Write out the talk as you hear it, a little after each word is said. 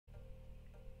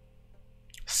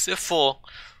Civ 4.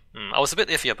 I was a bit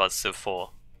iffy about Civ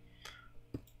 4.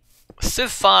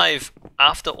 Civ 5,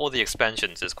 after all the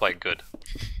expansions, is quite good.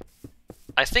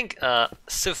 I think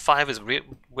Civ 5 is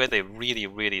where they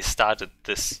really started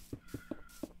this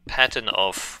pattern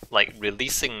of like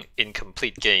releasing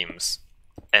incomplete games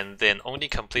and then only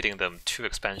completing them 2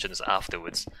 expansions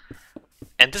afterwards.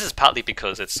 And this is partly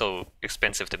because it's so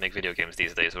expensive to make video games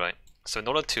these days, right? So in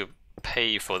order to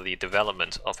pay for the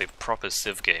development of a proper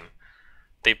Civ game,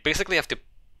 they basically have to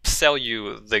sell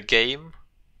you the game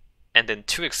and then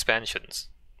 2 expansions.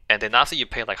 And then after you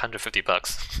pay like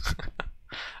 $150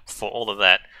 for all of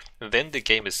that, then the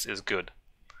game is good.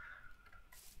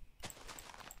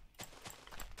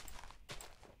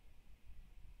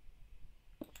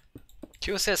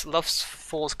 Q says loves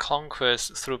Force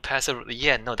Conquest through passive.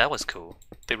 Yeah, no, that was cool.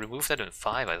 They removed that in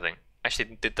 5, I think.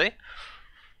 Actually, did they?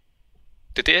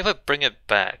 Did they ever bring it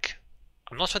back?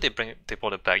 I'm not sure they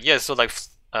brought it back. Yeah, so like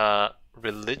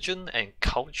religion and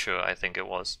culture, I think it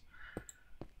was.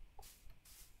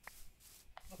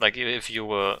 Like if you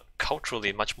were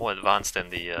culturally much more advanced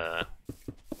than the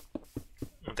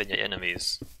than your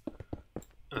enemies,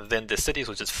 then the cities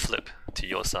would just flip to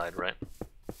your side, right?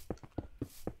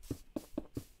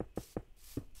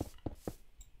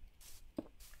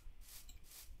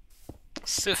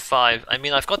 Civ 5, I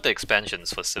mean, I've got the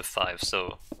expansions for Civ 5,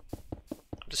 so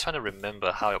I'm just trying to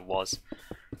remember how it was.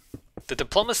 The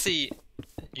diplomacy,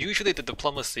 usually the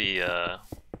diplomacy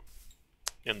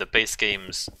in the base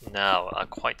games now are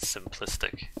quite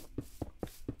simplistic.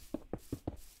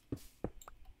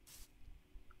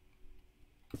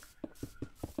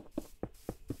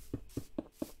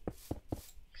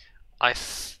 I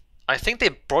think they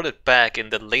brought it back in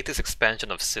the latest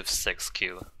expansion of Civ 6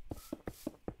 Q.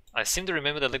 I seem to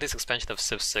remember the latest expansion of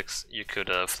Civ 6, you could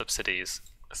flip cities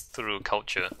through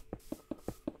culture.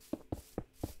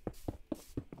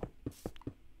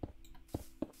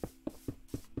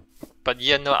 But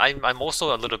yeah, no, I'm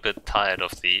also a little bit tired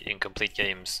of the incomplete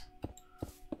games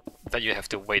that you have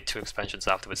to wait 2 expansions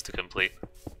afterwards to complete.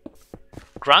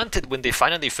 Granted, when they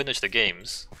finally finish the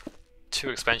games, 2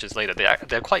 expansions later,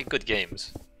 they're quite good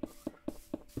games.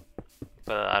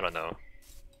 But I don't know.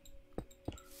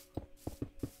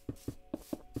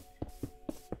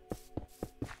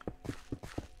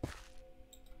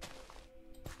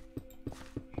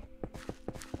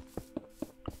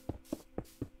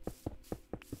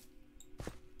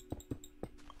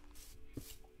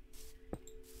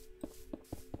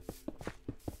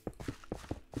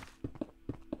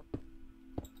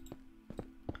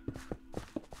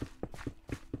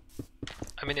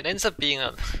 I mean, it ends up being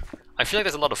a... I feel like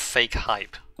there's a lot of fake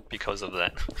hype because of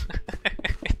that.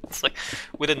 It's like,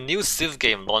 with a new Civ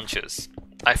game launches,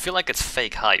 I feel like it's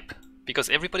fake hype, because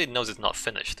everybody knows it's not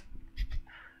finished.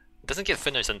 It doesn't get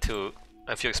finished until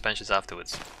a few expansions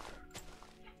afterwards.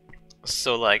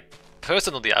 So like,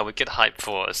 personally I would get hyped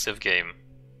for a Civ game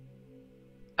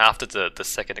after the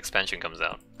second expansion comes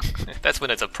out. That's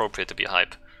when it's appropriate to be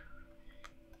hype.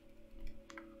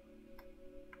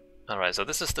 Alright, so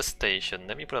this is the station.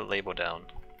 Let me put a label down.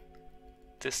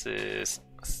 This is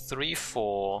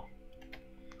 3-4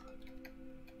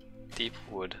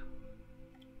 Deepwood.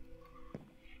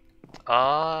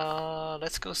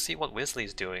 Let's go see what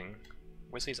Wesley's doing.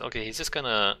 Wesley's okay, he's just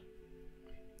gonna...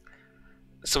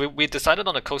 So we decided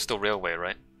on a coastal railway,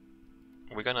 right?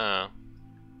 We're gonna...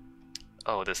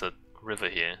 Oh, there's a river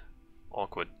here.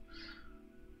 Awkward.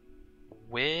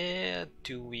 Where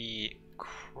do we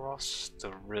cross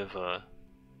the river?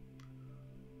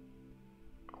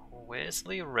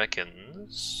 Wesley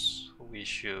reckons we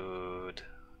should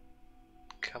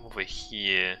come over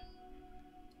here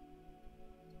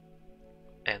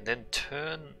and then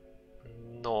turn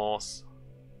north.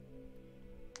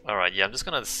 Alright, yeah, I'm just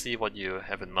gonna see what you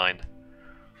have in mind.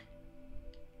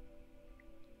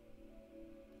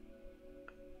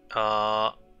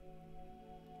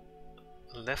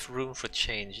 Left room for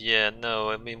change. Yeah, no,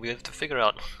 I mean, we have to figure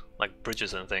out like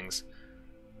bridges and things.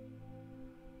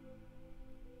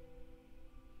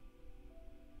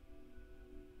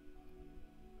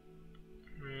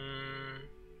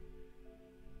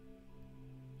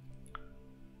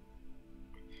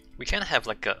 We can have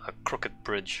like a crooked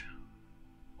bridge.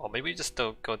 Or maybe just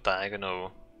don't go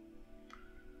diagonal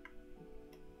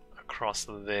across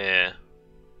there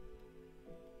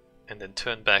and then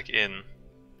turn back in.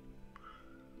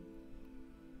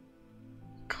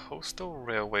 Coastal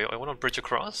railway. I want to bridge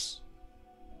across?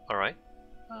 Alright.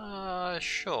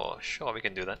 Sure, we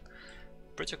can do that.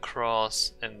 Bridge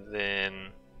across, and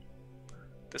then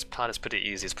this part is pretty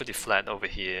easy, it's pretty flat over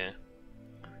here.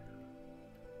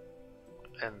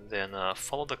 And then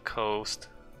follow the coast,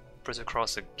 bridge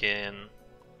across again,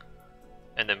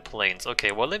 and then plains.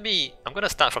 Okay, well I'm gonna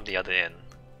start from the other end,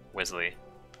 Wesley.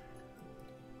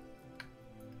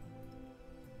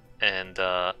 And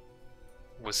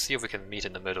we'll see if we can meet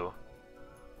in the middle.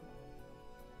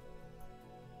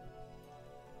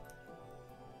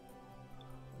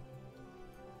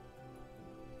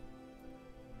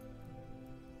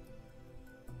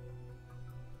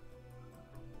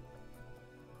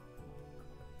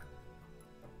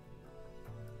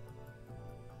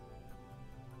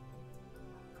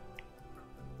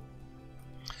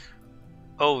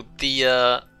 Oh,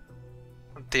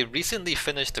 they recently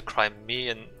finished the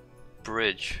Crimean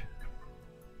Bridge.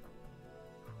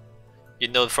 You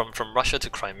know, from Russia to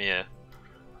Crimea.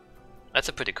 That's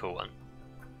a pretty cool one.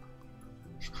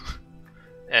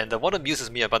 And what amuses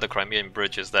me about the Crimean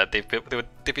Bridge is that they've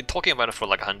been talking about it for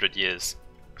like 100 years.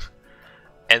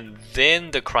 And then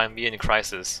the Crimean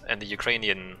crisis and the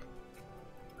Ukrainian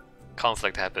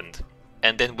conflict happened.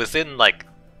 And then within like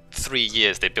 3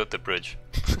 years they built the bridge.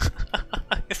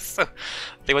 So,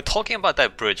 they were talking about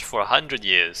that bridge for 100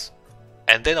 years,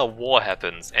 and then a war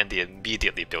happens and they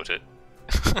immediately built it.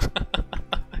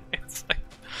 It's like,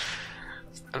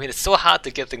 I mean, it's so hard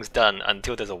to get things done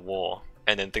until there's a war,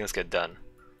 and then things get done.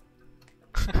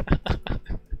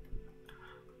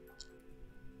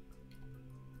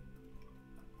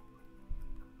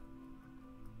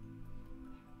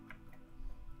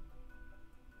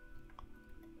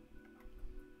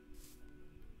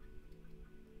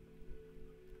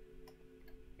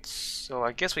 So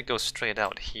I guess we go straight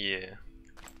out here.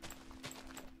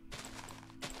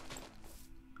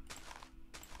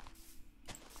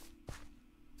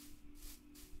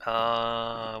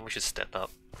 We should step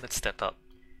up. Let's step up.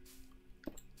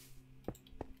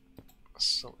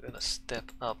 So we're gonna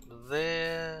step up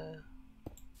there.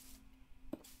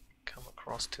 Come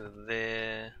across to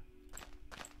there.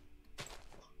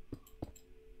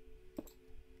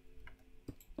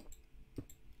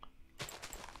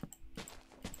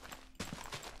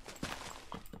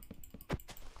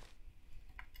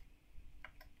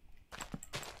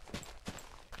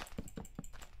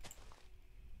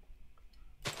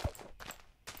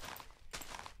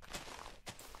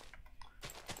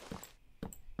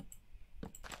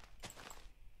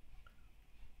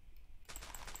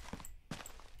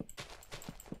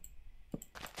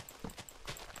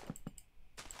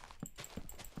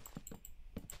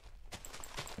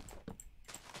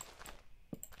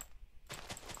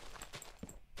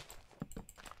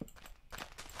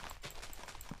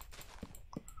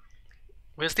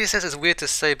 Wesley says it's weird to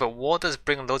say, but war does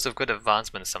bring loads of good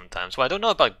advancements sometimes. Well, I don't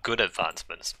know about good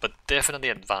advancements, but definitely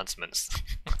advancements.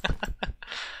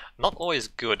 Not always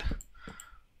good.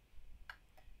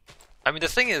 I mean, the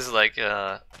thing is, like,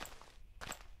 yeah,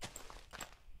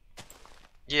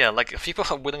 like, if people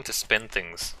are willing to spend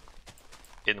things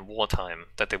in wartime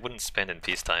that they wouldn't spend in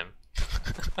peacetime.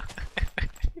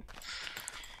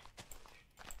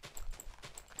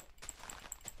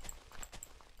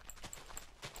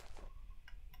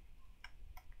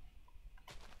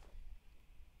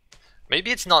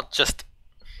 Maybe it's not just,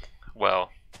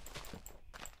 well,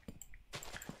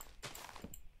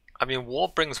 I mean, war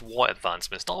brings war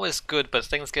advancements. Not always good, but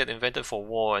things get invented for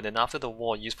war, and then after the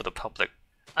war, used for the public.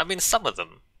 I mean, some of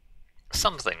them.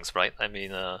 Some things, right? I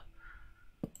mean, I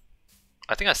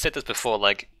think I said this before,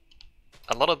 like,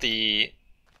 a lot of the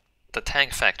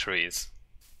tank factories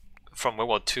from World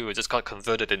War II just got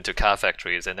converted into car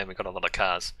factories, and then we got a lot of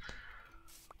cars.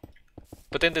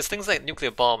 But then there's things like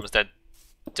nuclear bombs that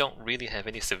don't really have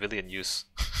any civilian use.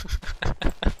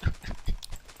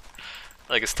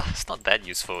 Like, it's not that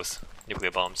useful, nuclear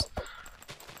bombs.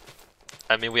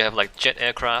 I mean, we have like jet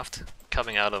aircraft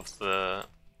coming out of the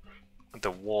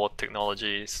war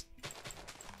technologies.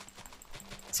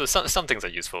 So some things are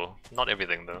useful, not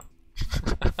everything though.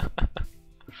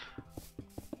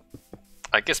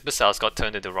 I guess missiles got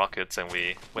turned into rockets and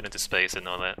we went into space and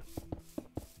all that.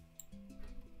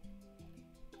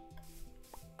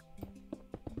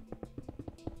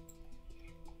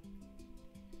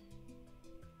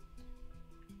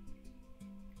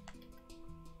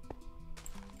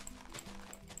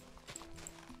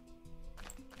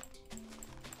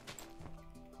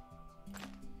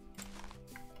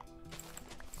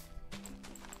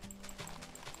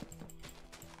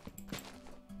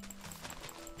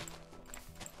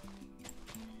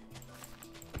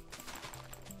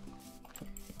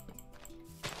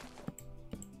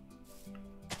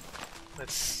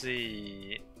 Let's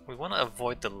see, we want to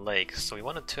avoid the lake, so we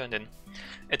want to turn in.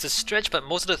 It's a stretch, but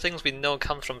most of the things we know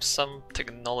come from some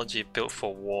technology built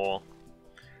for war.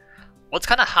 Well, it's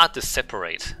kind of hard to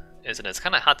separate, isn't it? It's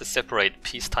kind of hard to separate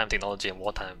peacetime technology and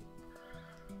wartime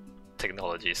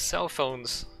technology? Cell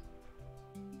phones,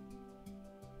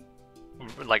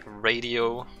 like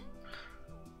radio.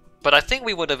 But I think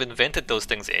we would have invented those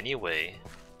things anyway.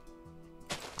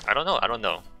 I don't know. I don't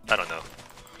know. I don't know.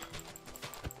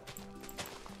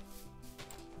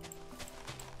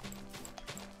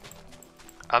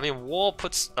 I mean, war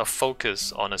puts a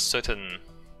focus on a certain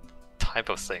type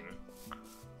of thing,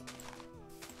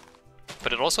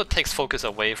 but it also takes focus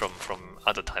away from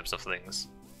other types of things.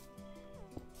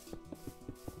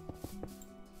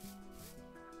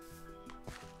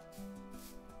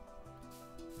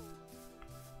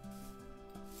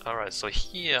 Alright, so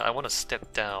here I want to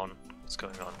step down. What's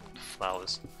going on?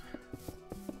 Flowers.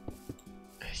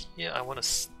 Here I want to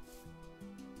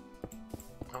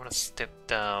step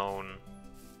down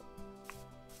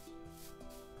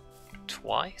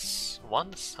twice?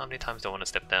 Once? How many times do I want to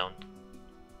step down?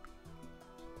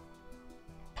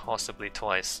 Possibly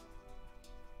twice.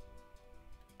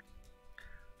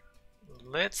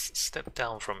 Let's step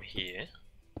down from here.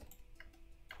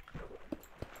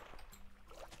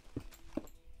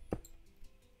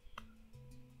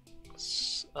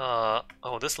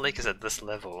 Oh, this lake is at this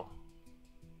level.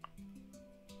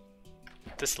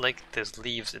 This lake, there's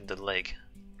leaves in the lake.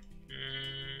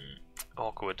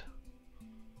 Awkward.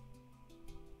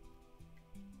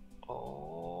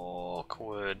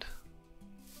 Awkward.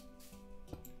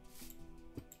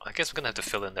 I guess we're gonna have to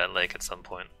fill in that lake at some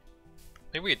point.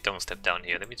 Maybe we don't step down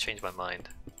here. Let me change my mind.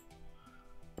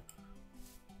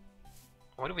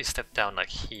 Why do we step down like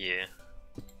here?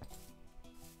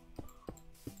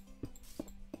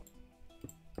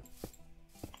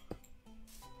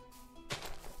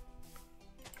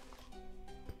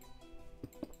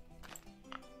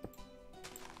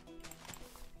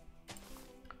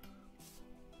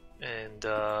 And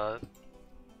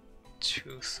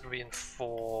 2, 3, and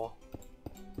 4.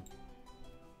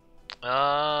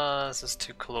 This is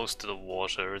too close to the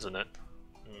water, isn't it?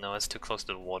 No, it's too close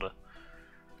to the water.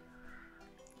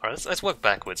 Alright, let's work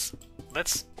backwards.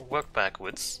 Let's work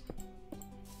backwards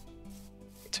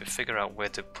to figure out where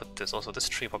to put this. Also, this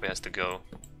tree probably has to go.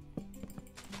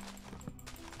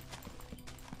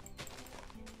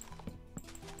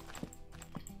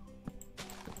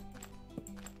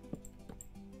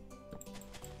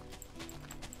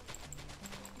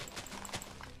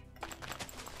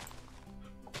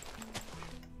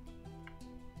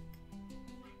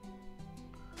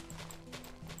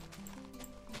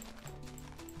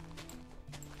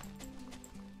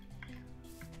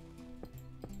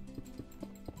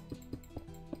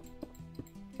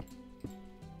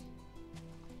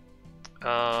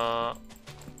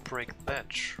 Break that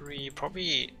tree,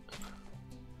 probably.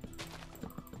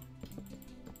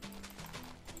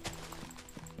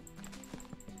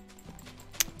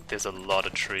 There's a lot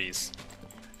of trees.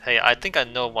 Hey, I think I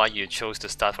know why you chose to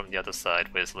start from the other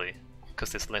side, Wesley.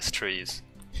 Because there's less trees.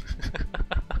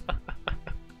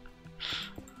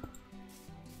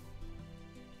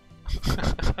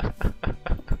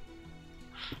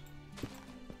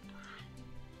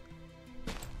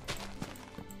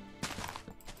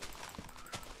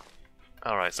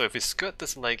 Alright, so if we skirt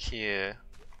this lake here...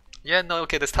 Yeah, no,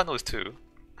 okay, there's tunnels too.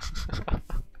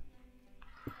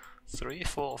 3,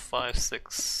 4, 5,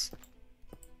 6...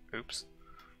 Oops.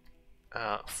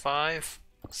 5,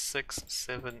 6,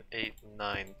 7, 8,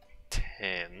 9,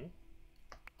 10...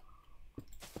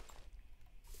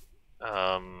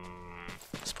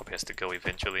 This probably has to go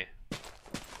eventually.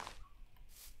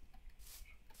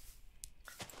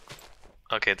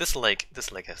 Okay, this lake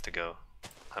has to go.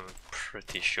 I'm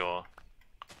pretty sure.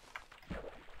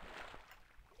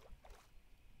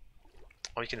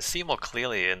 Oh, you can see more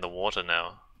clearly in the water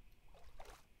now.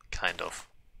 Kind of.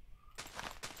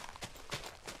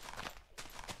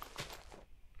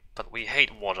 But we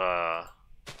hate water.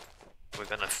 We're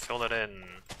gonna fill it in.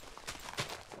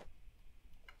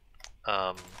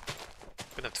 We're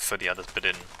gonna have to fill the other bit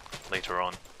in later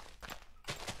on.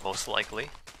 Most likely.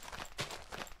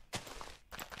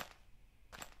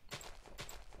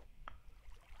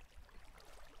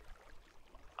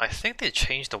 I think they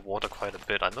changed the water quite a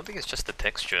bit. I don't think it's just the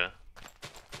texture.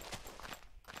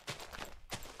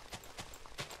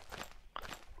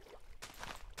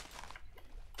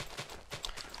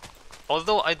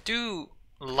 Although I do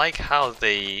like how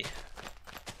they...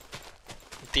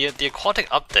 The aquatic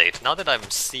update, now that I'm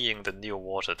seeing the new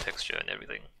water texture and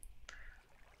everything,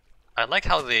 I like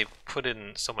how they put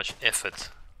in so much effort.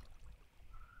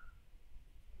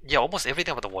 Yeah, almost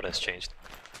everything about the water has changed.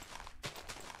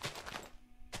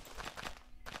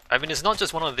 I mean, it's not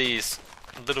just one of these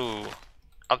little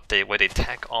update where they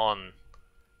tack on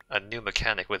a new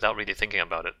mechanic without really thinking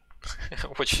about it.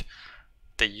 Which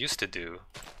they used to do,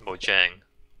 Mojang.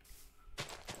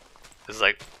 It's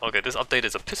like, okay, this update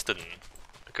is a piston.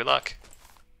 Good luck.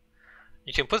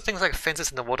 You can put things like fences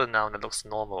in the water now and it looks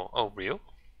normal. Oh, real?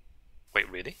 Wait,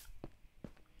 really?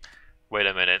 Wait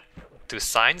a minute. Do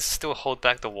signs still hold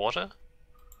back the water?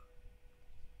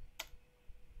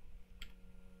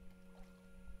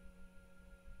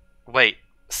 Wait,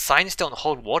 signs don't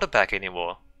hold water back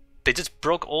anymore. They just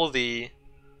broke all the...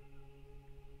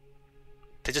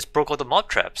 They just broke all the mob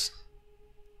traps.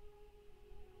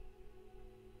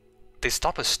 They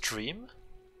stop a stream?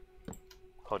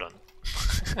 Hold on.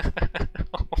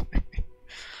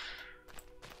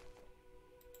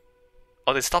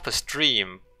 Oh, they stop a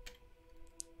stream.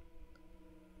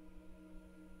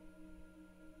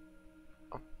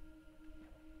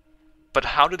 But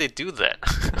how do they do that?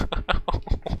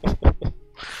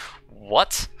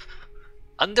 What?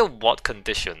 Under what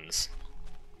conditions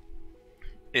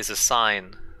is a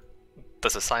sign...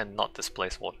 Does a sign not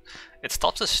displace water? It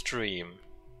stops a stream.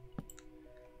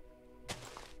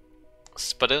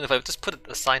 But then if I just put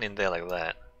a sign in there like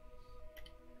that,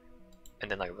 and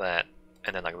then like that,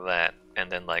 and then like that, and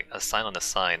then like a sign on the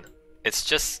sign, it's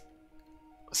just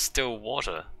still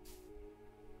water.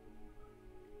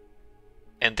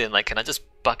 And then like, can I just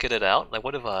bucket it out? Like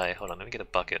what if I, hold on, let me get a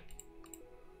bucket.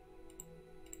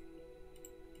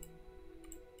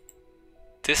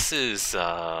 This is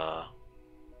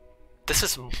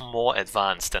more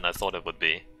advanced than I thought it would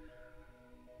be.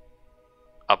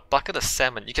 A bucket of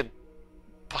salmon, you can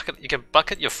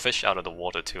bucket your fish out of the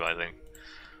water too, I think.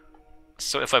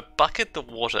 So if I bucket the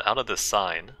water out of the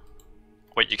sign...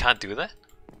 Wait, you can't do that?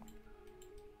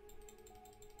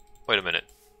 Wait a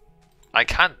minute. I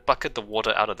can't bucket the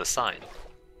water out of the sign.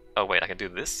 Oh wait, I can do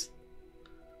this?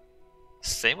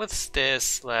 Same with stairs,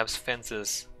 slabs,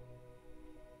 fences.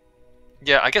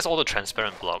 Yeah, I guess all the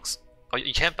transparent blocks. Oh,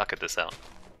 you can't bucket this out.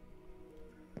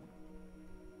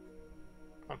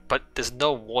 But there's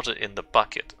no water in the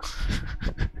bucket.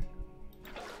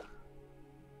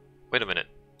 Wait a minute.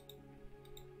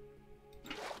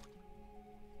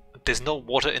 There's no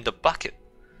water in the bucket.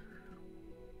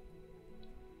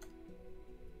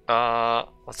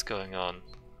 What's going on?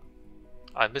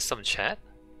 I missed some chat?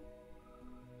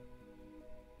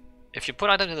 If you put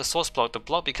items in the source block, the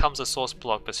block becomes a source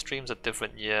block, but streams are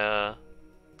different. Yeah.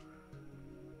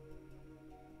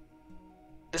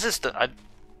 This is the...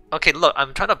 Okay, look,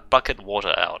 I'm trying to bucket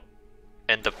water out,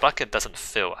 and the bucket doesn't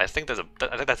fill. I think that's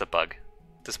a bug.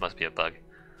 This must be a bug.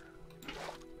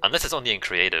 Unless it's only in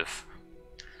creative.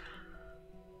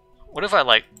 What if I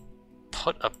like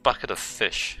put a bucket of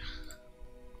fish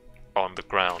on the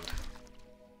ground?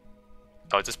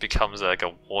 Oh, it just becomes like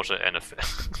a water and a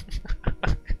fish.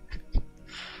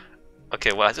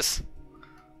 Okay, well I just...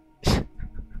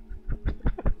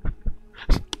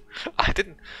 I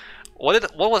didn't... What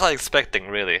was I expecting,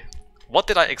 really? What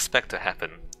did I expect to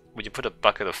happen when you put a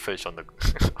bucket of fish on the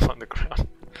on the ground?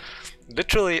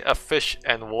 Literally, a fish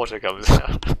and water comes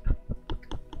out.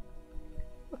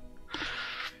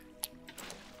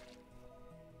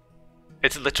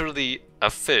 It's literally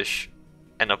a fish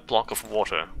and a block of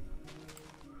water.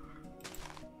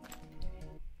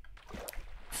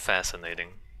 Fascinating.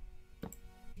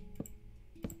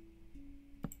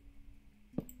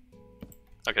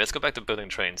 Okay, let's go back to building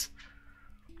trains.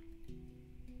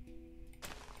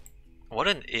 What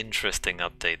an interesting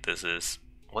update this is.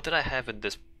 What did I have in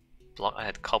this block? I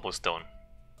had cobblestone.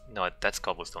 No, that's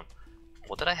cobblestone.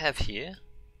 What did I have here?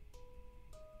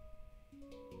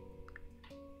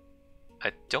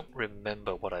 I don't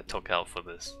remember what I took out for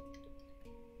this.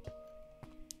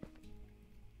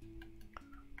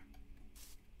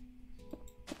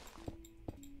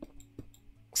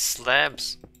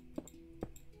 Slabs.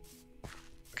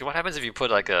 Okay, what happens if you put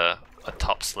like a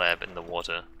top slab in the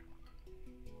water?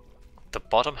 The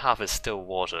bottom half is still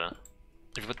water.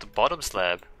 If you put the bottom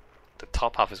slab, the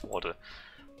top half is water.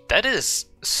 That is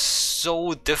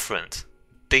so different.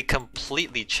 They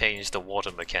completely changed the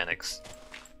water mechanics.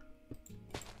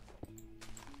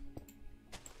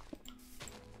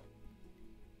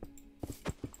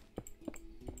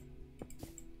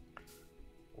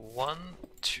 One,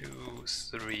 two,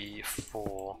 three,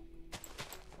 four.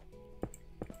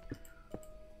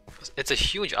 It's a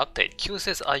huge update. Q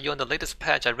says, are you on the latest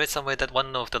patch? I read somewhere that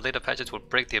one of the later patches would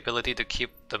break the ability to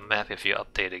keep the map if you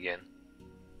update again.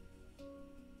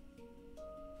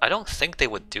 I don't think they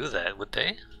would do that, would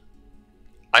they?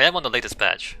 I am on the latest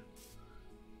patch.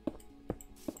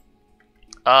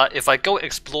 If I go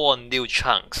explore new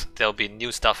chunks, there'll be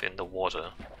new stuff in the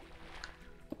water.